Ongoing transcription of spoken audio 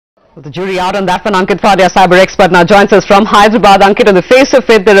Well, the jury out on that one. Ankit Fadia, cyber expert, now joins us from Hyderabad. Ankit, on the face of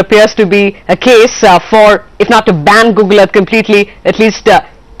it, there appears to be a case for, if not to ban Google Earth completely, at least to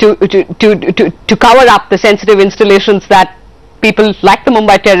cover up the sensitive installations that people like the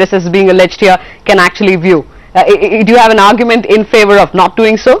Mumbai terrorists, as being alleged here, can actually view. Do you have an argument in favor of not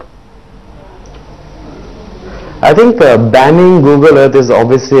doing so? I think banning Google Earth is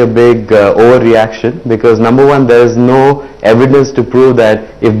obviously a big overreaction, because number one, there is no evidence to prove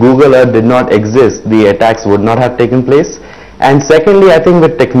that if Google Earth did not exist, the attacks would not have taken place. And secondly, I think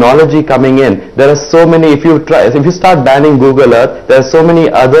with technology coming in, there are so many, if you start banning Google Earth, there are so many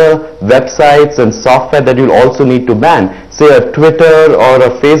other websites and software that you'll also need to ban. Say a Twitter or a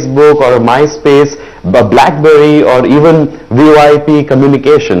Facebook or a MySpace, a BlackBerry, or even VoIP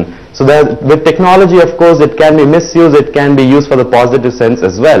communication. So that with technology, of course, it can be misused, it can be used for the positive sense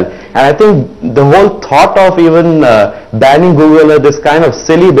as well. And I think the whole thought of even banning Google Earth is kind of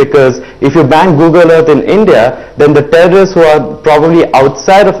silly, because if you ban Google Earth in India, then the terrorists who are probably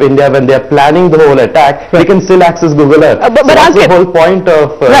outside of India, when they are planning the whole attack, they can still access Google Earth. But so that's Ankit, the whole point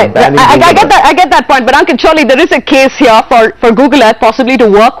of banning Google Earth. I get that point, but Ankit, surely there is a case here for Google Earth possibly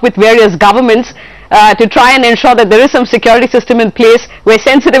to work with various governments to try and ensure that there is some security system in place where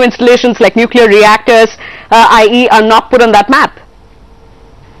sensitive installations like nuclear reactors, i.e., are not put on that map.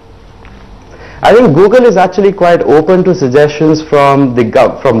 I think Google is actually quite open to suggestions from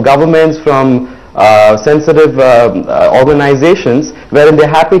governments, from sensitive organizations, wherein they're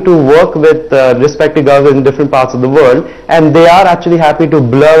happy to work with respective governments in different parts of the world, and they are actually happy to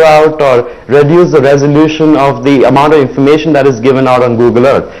blur out or reduce the resolution of the amount of information that is given out on Google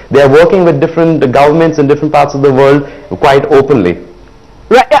Earth. They are working with different governments in different parts of the world quite openly.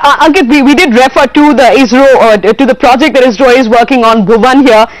 Right, Ankit, we did refer to the ISRO, to the project that ISRO is working on, Bhuvan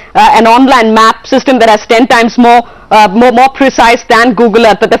here, an online map system that has 10 times more precise than Google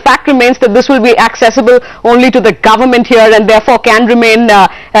Earth. But the fact remains that this will be accessible only to the government here, and therefore can remain,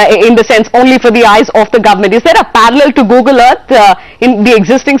 in the sense, only for the eyes of the government. Is there a parallel to Google Earth in the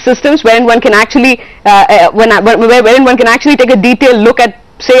existing systems, wherein one can actually, wherein one can actually take a detailed look at,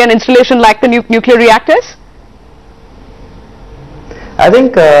 say, an installation like the nuclear reactors? I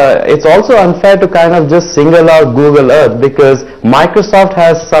think it's also unfair to kind of just single out Google Earth, because Microsoft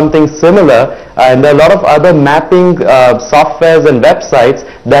has something similar, and there are a lot of other mapping softwares and websites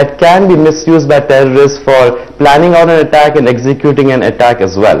that can be misused by terrorists for planning out an attack and executing an attack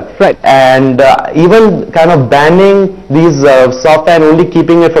as well. Right. And even kind of banning these software and only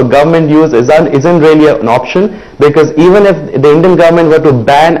keeping it for government use isn't really an option, because even if the Indian government were to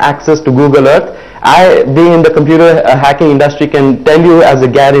ban access to Google Earth, I, being in the computer hacking industry, can tell you as a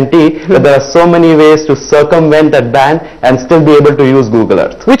guarantee that there are so many ways to circumvent that ban and still be able to use Google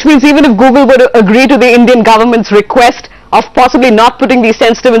Earth. Which means even if Google were to agree to the Indian government's request of possibly not putting these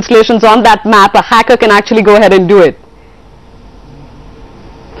sensitive installations on that map, a hacker can actually go ahead and do it.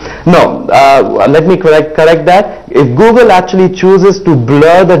 No, let me correct that. If Google actually chooses to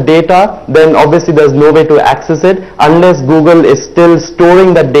blur the data, then obviously there's no way to access it unless Google is still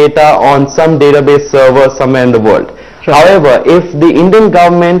storing that data on some database server somewhere in the world. Sure. However, if the Indian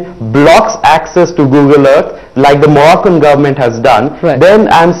government blocks access to Google Earth, like the Moroccan government has done, right, then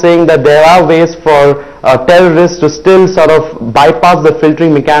I'm saying that there are ways for terrorists to still sort of bypass the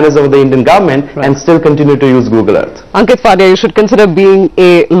filtering mechanism of the Indian government, right, and still continue to use Google Earth. Ankit Fadia, you should consider being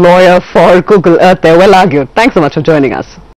a lawyer for Google Earth there. Well argued. Thanks so much for joining us.